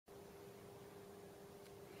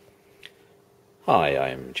Hi,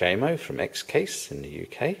 I'm JMO from Xcase in the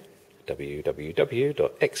UK,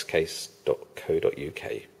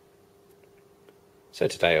 www.xcase.co.uk. So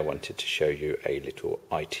today I wanted to show you a little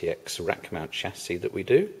ITX rack mount chassis that we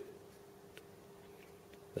do.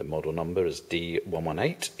 The model number is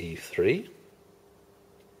D118-E3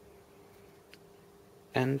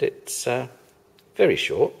 and it's very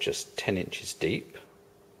short, just 10 inches deep,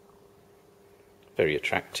 very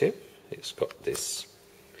attractive. It's got this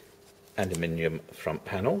aluminium front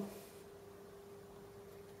panel,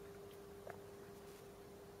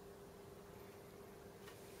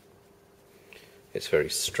 it's very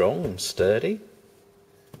strong and sturdy,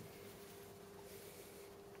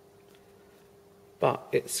 but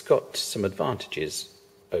it's got some advantages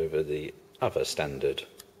over the other standard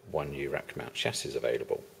 1U rack mount chassis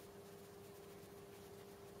available.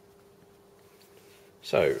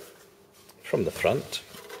 So from the front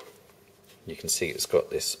you can see it's got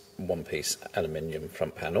this one-piece aluminium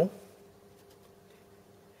front panel.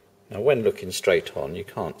 Now when looking straight on you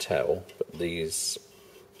can't tell, but these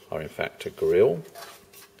are in fact a grille.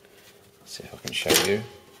 Let's see if I can show you.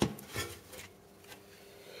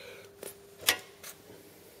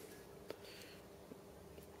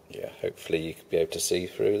 Yeah, hopefully you can be able to see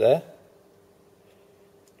through there.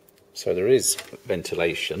 So there is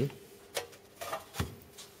ventilation,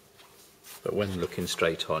 but when looking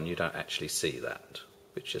straight on you don't actually see that,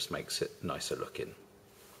 which just makes it nicer looking.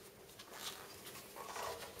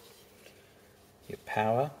 Your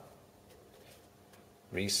power,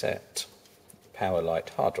 reset, power light,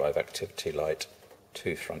 hard drive activity light,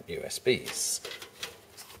 2 front USBs.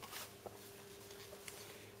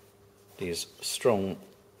 These strong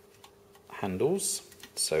handles,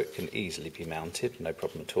 so it can easily be mounted, no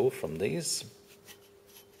problem at all from these.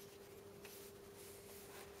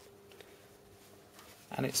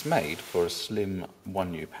 And it's made for a slim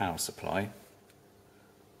 1U power supply,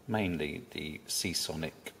 mainly the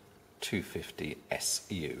Seasonic 250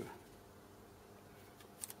 SU.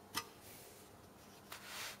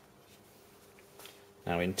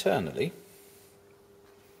 Now internally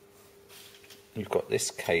you've got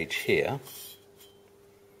this cage here,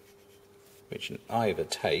 which can either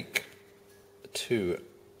take 2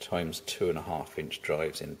 times 2.5 inch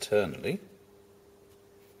drives internally,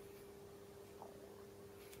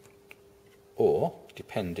 or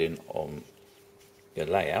depending on your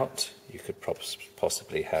layout you could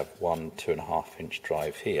possibly have 1 2.5 inch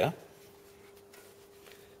drive here,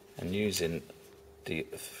 and using the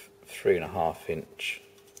 3.5 inch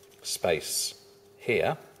space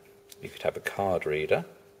here you could have a card reader,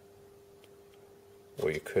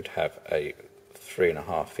 or you could have a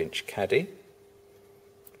 3.5 inch caddy,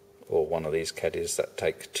 or one of these caddies that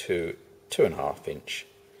take 2.5 inch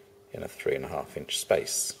in a 3.5 inch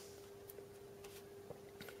space.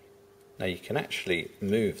 Now you can actually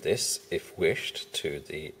move this, if wished, to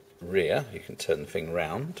the rear. You can turn the thing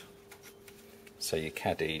round, so your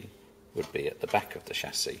caddy would be at the back of the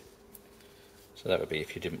chassis. So that would be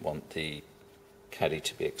if you didn't want the caddy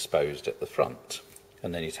to be exposed at the front.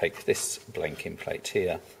 And then you take this blanking plate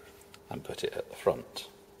here and put it at the front.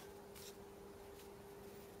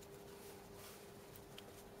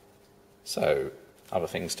 So, other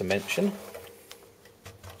things to mention.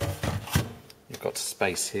 You've got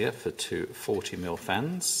space here for 2 40mm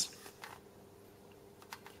fans.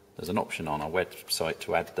 There's an option on our website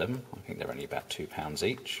to add them. I think they're only about £2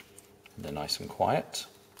 each. And they're nice and quiet.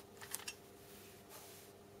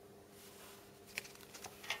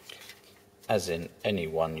 As in any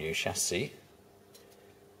 1U chassis,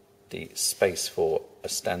 the space for a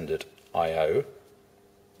standard I/O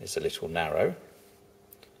is a little narrow,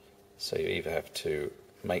 so you either have to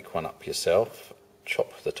make one up yourself,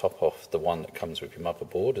 chop the top off the one that comes with your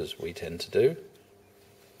motherboard, as we tend to do,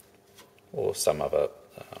 or some other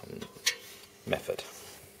method.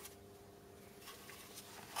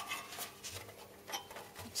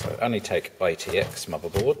 So only take ITX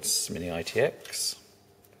motherboards, Mini-ITX.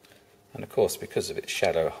 And of course, because of its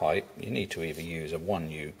shallow height, you need to either use a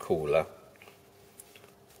 1U cooler,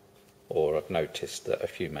 or I've noticed that a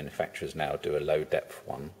few manufacturers now do a low depth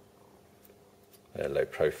one, a low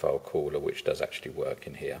profile cooler, which does actually work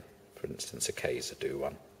in here. For instance, a Kaiser do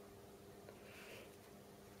one.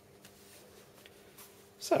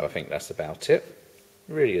 So I think that's about it.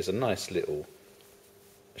 It really is a nice little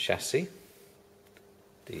chassis.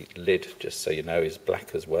 The lid, just so you know, is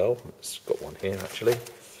black as well. It's got one here actually.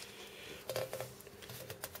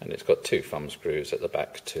 And it's got 2 thumb screws at the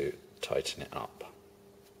back to tighten it up.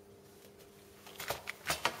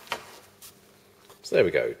 So there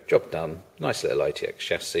we go, job done. Nice little ITX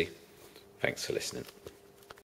chassis. Thanks for listening.